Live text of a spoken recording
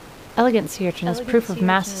Elegant Sea Urchin is proof of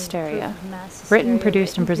mass hysteria. Written,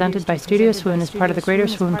 produced, and presented by Studio Swoon as part of the Greater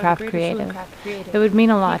Swooncraft Creative. It would mean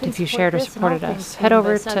a lot if you shared or supported us. Head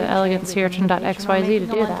over to elegantseaurchin.xyz to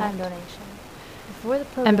do that.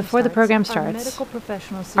 And before the program starts,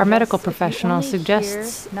 our medical professional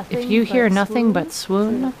suggests if you hear nothing but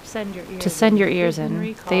swoon, to send your ears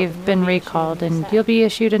in. They've been recalled and you'll be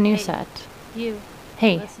issued a new set.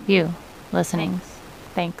 Hey, you, listening.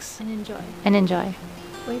 Thanks. And enjoy.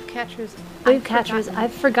 Wave catchers,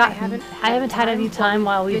 I've forgotten. I haven't had any time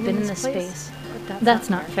while we've been in this space.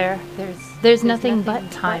 That's not fair. There's nothing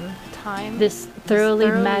but time. This thoroughly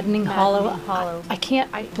maddening hollow. I can't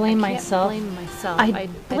blame myself. I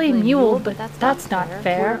blame Yule, but that's not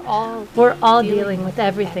fair. We're all dealing with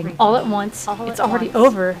everything all at once. It's already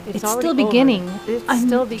over. It's still beginning. I'm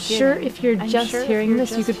sure if you're just hearing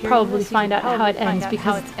this, you could probably find out how it ends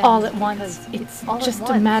because it's all at once. It's just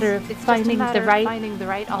a matter of finding the right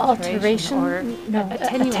alteration,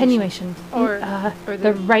 attenuation, or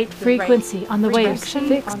the right frequency on the waves.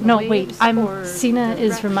 No, wait. Sina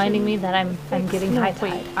is reminding me that I'm getting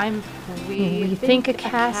high-tide. We think a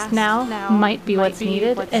cast now might be what's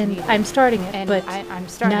needed, and I'm starting it, but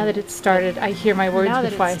now that it's started, I hear my words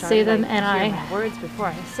before I say them, and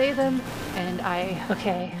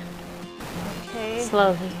Okay.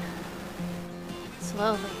 Slowly.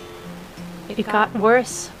 It got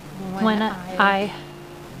worse when I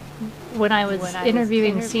was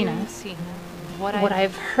interviewing Sina. What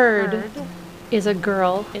I've heard is a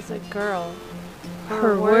girl.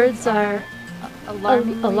 Her words are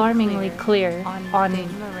alarmingly clear on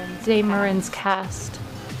Dame Marin's cast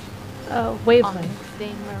wavelength.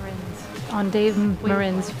 On Dame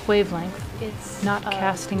Marin's wavelength. It's not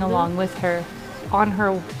casting along with her on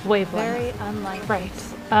her wavelength. Very unlike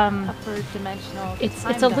upper dimensional.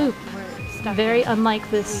 It's a loop. Very unlike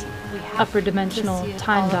this upper dimensional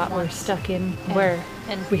time dot we're stuck in, where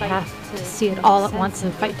we have to see it all at once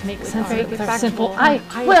and fight to make sense of it with our simple I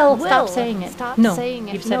will. Stop saying it. No,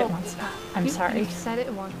 you've said it once. I'm sorry. You've said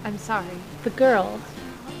it once. I'm sorry. The girl.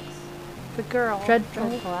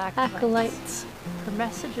 Dreadful acolytes. Her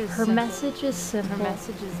message is simple.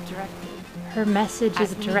 Her message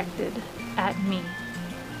is directed at me.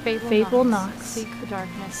 Fable knocks.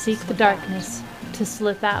 Seek the darkness to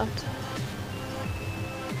slip out.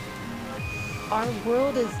 Our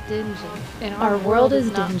world is dingy, and our world is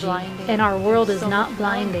not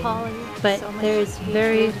blinding, but there is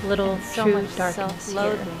very little true darkness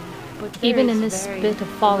here. Even in this bit of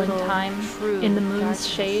fallen time, in the moon's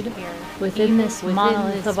shade, within this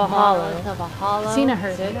monolith of a hollow, Sina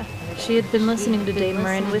heard it. She had been listening to Dame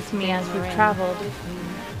Marin with me as we've traveled.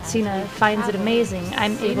 Sina finds it amazing.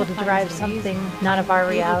 I'm able to derive something not of our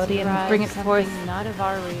reality and bring it forth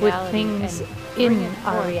with things in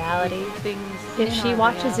our reality. If she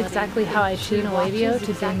watches exactly how I tune a wavio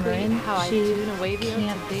to Dame Marin, she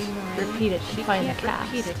can't repeat it to find the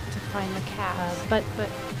cast. But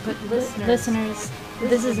listeners,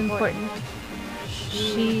 this is important.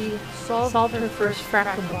 She solved her first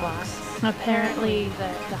fractal box. Apparently,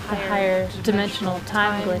 the higher dimensional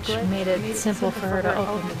time glitch made it simple for her to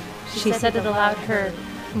open. She said it allowed her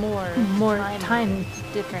more time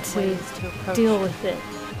to deal with it.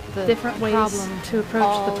 Different ways to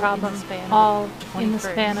approach the problem, all in the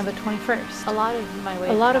span of a 21st. A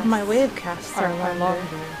lot of my wave casts are longer.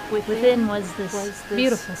 Within was this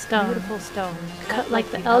beautiful stone, cut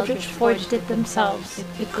like the Eldritch forged it themselves.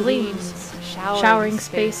 It gleams, showering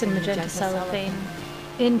space in magenta cellophane.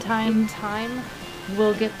 In time,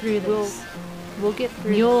 we'll get through this.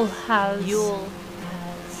 Yule has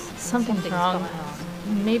something's wrong.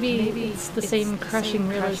 Maybe it's the same crushing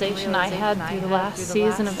realization I had through the last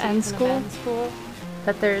season of End School,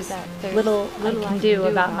 that there's little I can do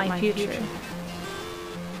about my future.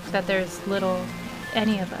 That there's little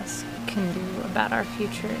any of us can do about our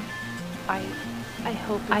future. I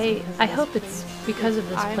hope it's because of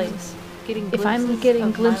this place. If I'm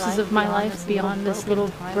getting glimpses of my life beyond this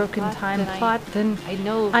little broken time plot, then I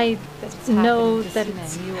know that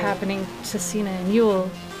it's happening to Sina and Yule,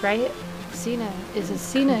 right? Sina is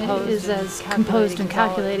as composed and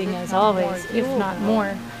calculating as always, if not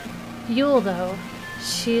more. Yule, though,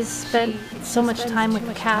 she's spent so much time with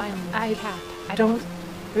the Cap. I don't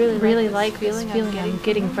really like this feeling I'm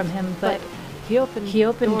getting from him, but he opened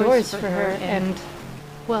doors for her, and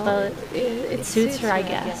well, it suits her, I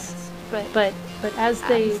guess. But as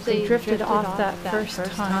they drifted off that first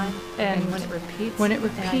time, and when it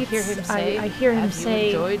repeats, I hear him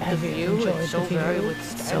say, "Have you enjoyed the view? So very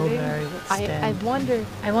witstanding."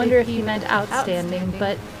 I wonder if he meant outstanding,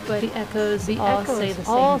 but the echoes all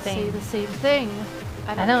say the same thing.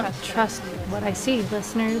 I don't trust what I see,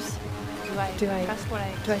 listeners. Do I trust what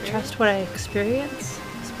I Do I trust what I experience?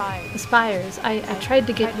 Aspires. Aspires. I tried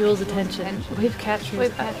to get Yule's attention. Wave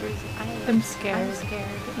catchers. I'm scared.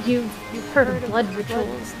 You've heard of blood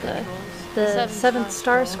rituals. The seventh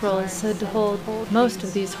star scroll is said to hold most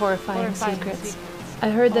of these horrifying secrets. I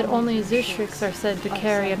heard that only Azushriks are said to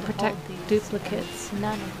carry and protect duplicates,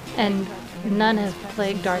 and none have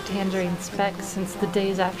plagued our tangerine specks since the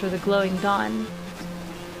days after the glowing dawn.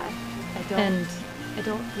 And I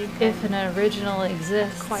don't think if an original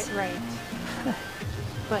exists, quite right.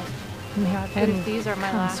 But and these are my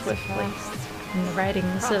come last swiftly. requests. In the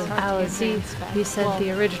writings of Cross our Al-Aziz, tangerine he speck. said Well,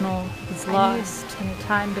 the original was I lost in a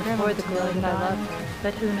time before Grandma the to know glowing that I love dawn. her.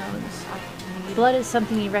 But who knows? Blood is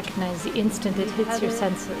something you recognize the instant it hits your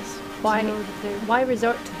senses. Why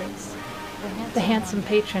resort to this? The handsome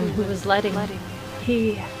patron who was letting.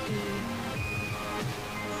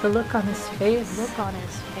 The look on his face.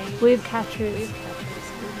 Wave catchers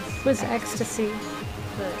was ecstasy.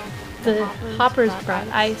 The hoppers brought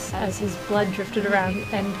ice as his blood drifted around,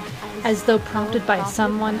 and as though prompted by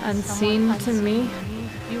someone unseen to me,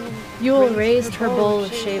 Yule raised her bowl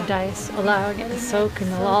of shaved ice, allowing it to soak in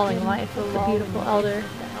the lolling life of the beautiful elder.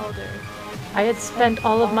 I had spent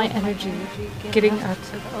all of my energy getting up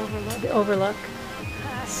to the overlook.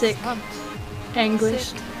 Sick,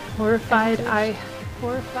 anguished, horrified, I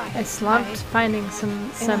slumped, finding some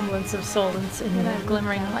semblance of solace in the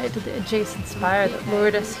glimmering light of the adjacent spire that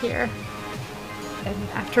lured us here. And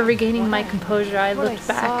after regaining my composure, I looked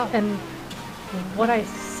back, and what I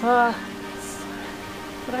saw...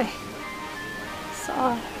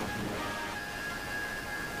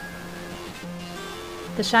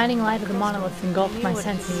 The shining light of the monolith engulfed my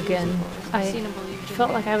senses again. I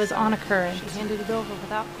felt like I was on a current.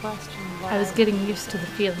 I was getting used to the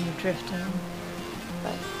feeling of drifting.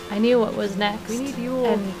 But I knew what was next,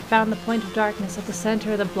 and found the point of darkness at the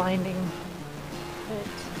center of the blinding.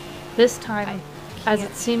 This time, as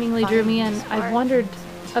it seemingly drew me in, I wondered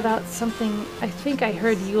about something I think I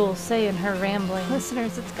heard Yule say in her rambling.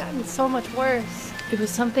 Listeners, it's gotten so much worse. It was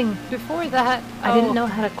something Before that, I didn't know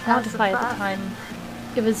how to quantify at the time.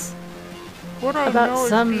 It was about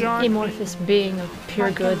some amorphous being of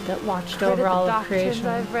pure good that watched over all of creation.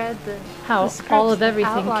 I've read, How all of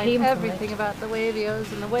everything came from everything it. about the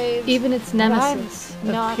wavios and the waves. Even its nemesis I'm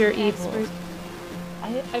of not pure an evil. expert.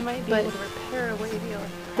 I might be But able to repair a wavio.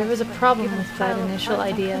 There was a problem with that initial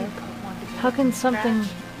idea. How can something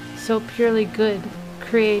so purely good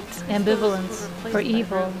create ambivalence or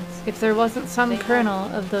evil if there wasn't some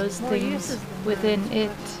kernel of those things within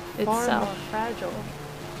it itself?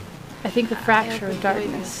 I think the fracture of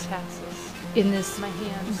darkness in this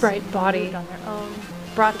bright body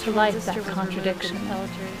brought to light that contradiction.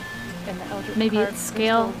 Maybe it's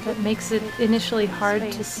scale that makes it initially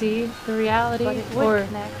hard to see the reality, or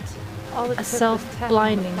a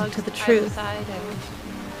self-blinding to the truth.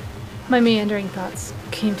 My meandering thoughts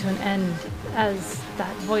came to an end as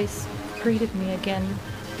that voice greeted me again.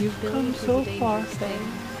 You've come so far,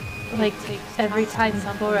 Faye. Like every time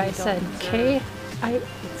before I said, Kay,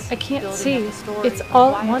 I can't see. It's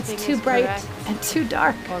all at once too bright and too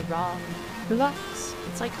dark. Relax.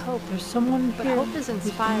 It's like hope. There's someone But here hope is who's been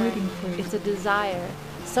inspiring. waiting for you. It's a desire.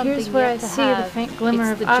 Something Here's where I yet to see the have. faint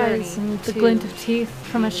glimmer It's of the journey eyes and the to glint of teeth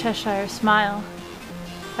from a be. Cheshire smile.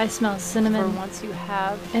 I smell For cinnamon once you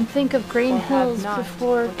have, and think of green or have hills not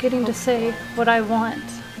before what you getting to hope say for. what I want.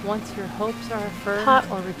 once your hopes are affirmed Pop,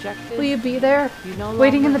 or rejected, Will you be there, you no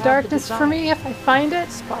waiting in longer the have darkness for desire. me if I find it?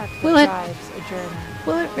 Spark that Will it? drives a journey.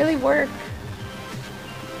 Will it really work?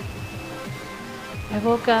 I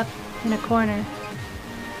woke up in a corner,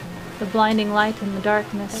 the blinding light and the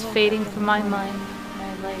darkness fading from my mind.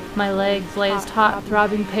 My leg blazed hot,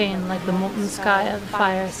 throbbing pain like the molten sky of the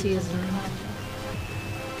fire season.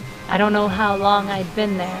 I don't know how long I'd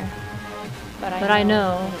been there, but I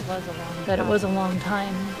know that it was a long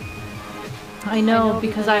time. I know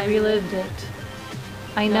because I relived it.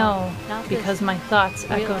 I know because my thoughts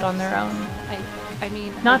echoed on their own. I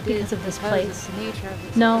mean, Not I did because of this because place. of the nature of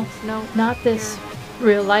this No, place. No, not this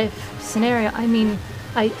real life scenario. I mean,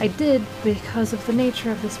 I did because of the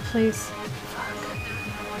nature of this place.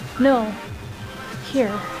 Fuck. No.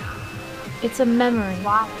 Here. It's a memory.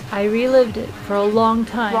 Why? I relived it for a long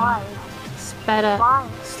time. Why? Sped up, Why?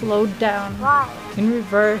 slowed down, Why? in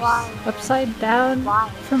reverse, Why? upside down, Why?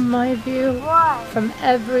 from my view, Why? from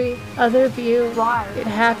every other view. Why? It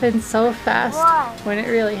happened so fast Why? when it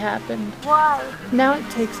really happened. Why? Now it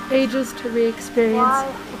takes ages to re-experience.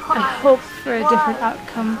 Why? I hope for a different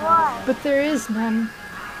outcome, Why? but there is none.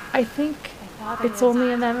 I think it's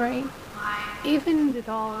only a memory. Even it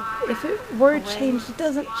all if it were changed, it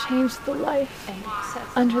doesn't change the life and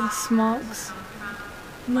accept under the smogs.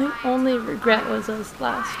 My only regret was those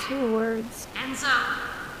last two words. Enzo,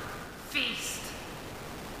 feast.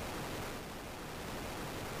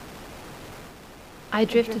 I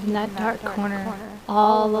drifted in that dark corner,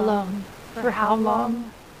 all alone. For how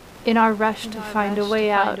long? In our rush to find a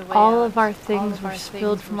way out, all of our things were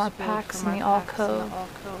spilled from our packs in the alcove.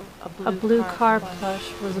 A blue car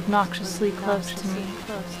plush was obnoxiously close to me.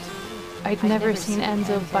 I'd never seen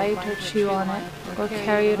Enzo bite or chew on it, or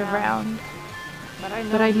carry it around.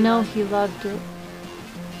 But I know he loved it.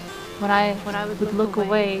 When I would look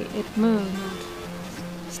away, it moved,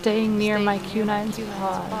 staying near my Q9's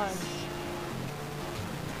paws.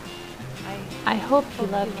 I hope he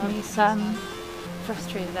loved me, son.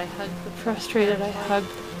 Frustrated, I hugged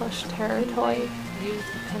the plush terror toy.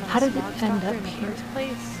 How did it end up here?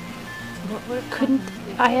 Couldn't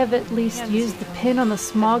I have at least used the pin on the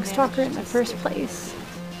smog stalker in the first place?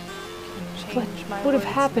 What would have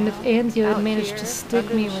happened if Anzio had managed to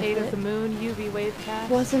stick me with it?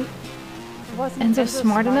 Wasn't Enzo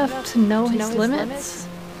smart enough to know his limits?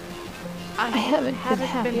 I haven't been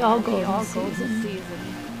happy all golden season.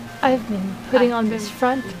 I've been putting on this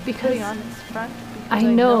front because I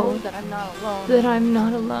know that I'm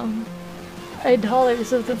not alone.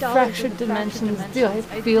 Dollars of the fractured dimensions do I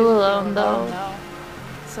feel alone though.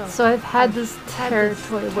 So I've had this terror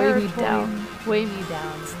toy weigh me down.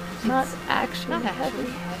 Not actually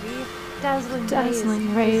heavy.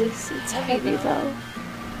 Dazzling rays. It's heavy though.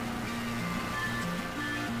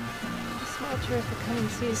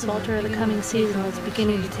 The swelter of the coming season was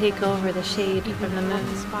beginning to take over the shade from the moon.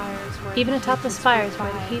 Even atop the spires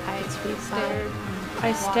where the heat could sweep by.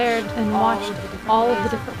 I stared and watched all of the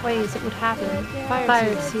different ways it would happen.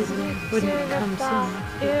 Fire season wouldn't come soon.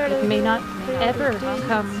 It may not ever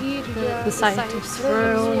come. The sight of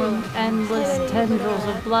swirling, endless tendrils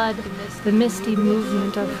of blood, the misty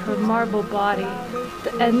movement of her marble body,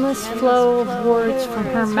 the endless flow of words from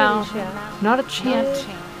her mouth, not a chant,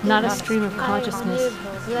 not a stream of consciousness.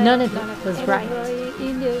 None of it was right.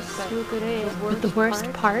 But the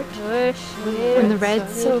worst part, when the red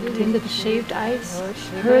soaked into the shaved ice,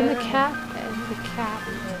 her and the cat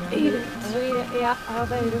ate it.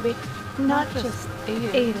 Not just ate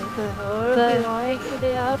it. The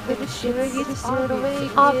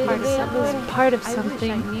off part that was part of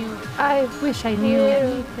something. I wish I knew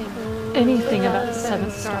anything about the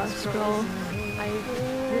Seventh Star Scroll.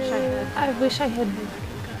 I wish I had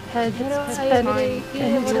spent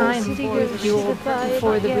any time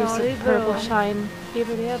before the recent purple shine.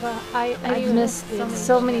 I've missed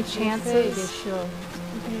so many chances.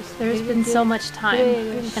 There's been so much time,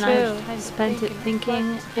 and I've spent it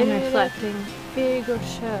thinking and reflecting.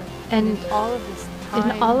 And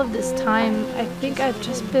in all of this time, I think I've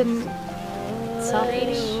just been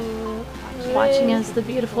selfish, watching as the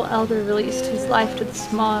beautiful elder released his life to the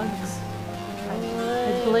smogs.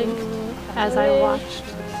 I blinked as I watched.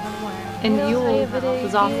 And Yule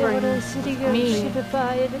was offering me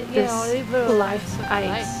this life's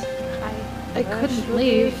ice. I couldn't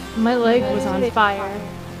leave. My leg was on fire.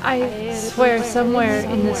 I swear somewhere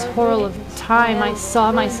in this whirl of time I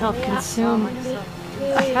saw myself consumed.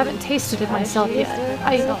 I haven't tasted it myself yet.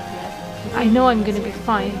 I know I'm gonna be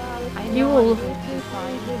fine. Yule,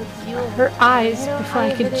 her eyes, before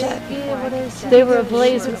I could check, they were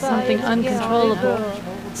ablaze with something uncontrollable.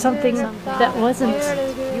 Something that wasn't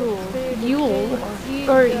Yule,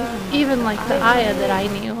 or even like the Aya that I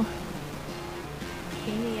knew.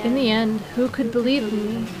 In the end, who could believe in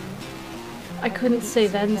me? I couldn't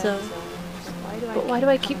save Enzo. But why do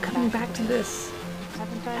I keep coming back to this?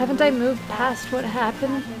 Haven't I moved past what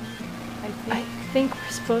happened? I think we're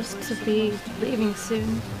supposed to be leaving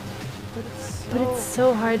soon. But it's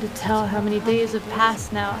so hard to tell how many days have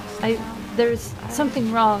passed now. There's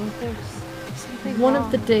something wrong. One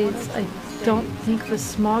of the days, I don't think the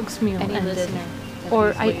smog's meal ended.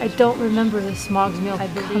 Or I don't remember the smog's meal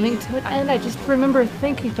coming to an end. I just remember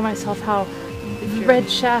thinking to myself how red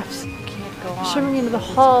shafts shimmering into the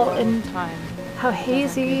hall, and how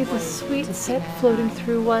hazy the sweet scent floating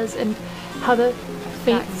through was, and how the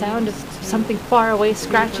faint sound of something far away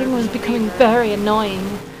scratching was becoming very annoying.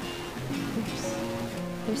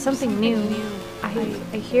 There's something new.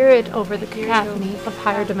 I hear it over the cacophony of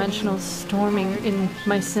higher dimensionals storming in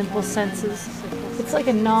my simple senses. It's like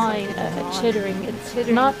a gnawing, a chittering. It's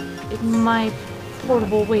not my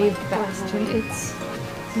portable wave bastion. It's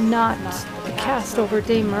not the cast over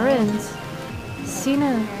Dame Marin's.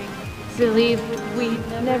 Sina believed we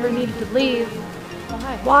never needed to leave.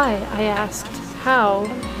 Why? I asked. How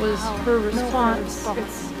was her response?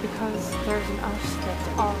 It's because there's an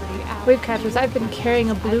outfit already out. Wave catchers, I've been carrying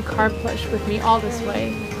a blue car plush with me all this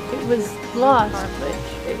way. It was lost, but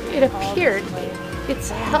it appeared. It's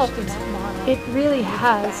helped. It really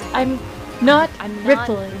has. I'm not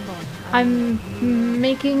rippling. I'm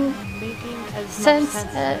making sense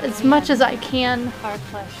as much as I can.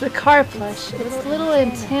 The car plush, its little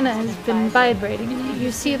antenna has been vibrating.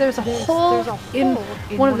 You see, there's a hole in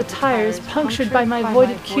one of the tires punctured by my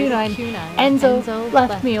voided Q9. Enzo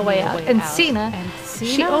left me a way out, and Cena,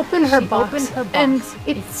 she opened her box, and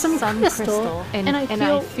it's some crystal, and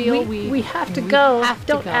I feel we have to go.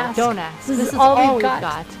 Don't ask. This is all we've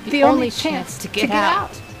got. The only chance to get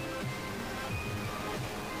out.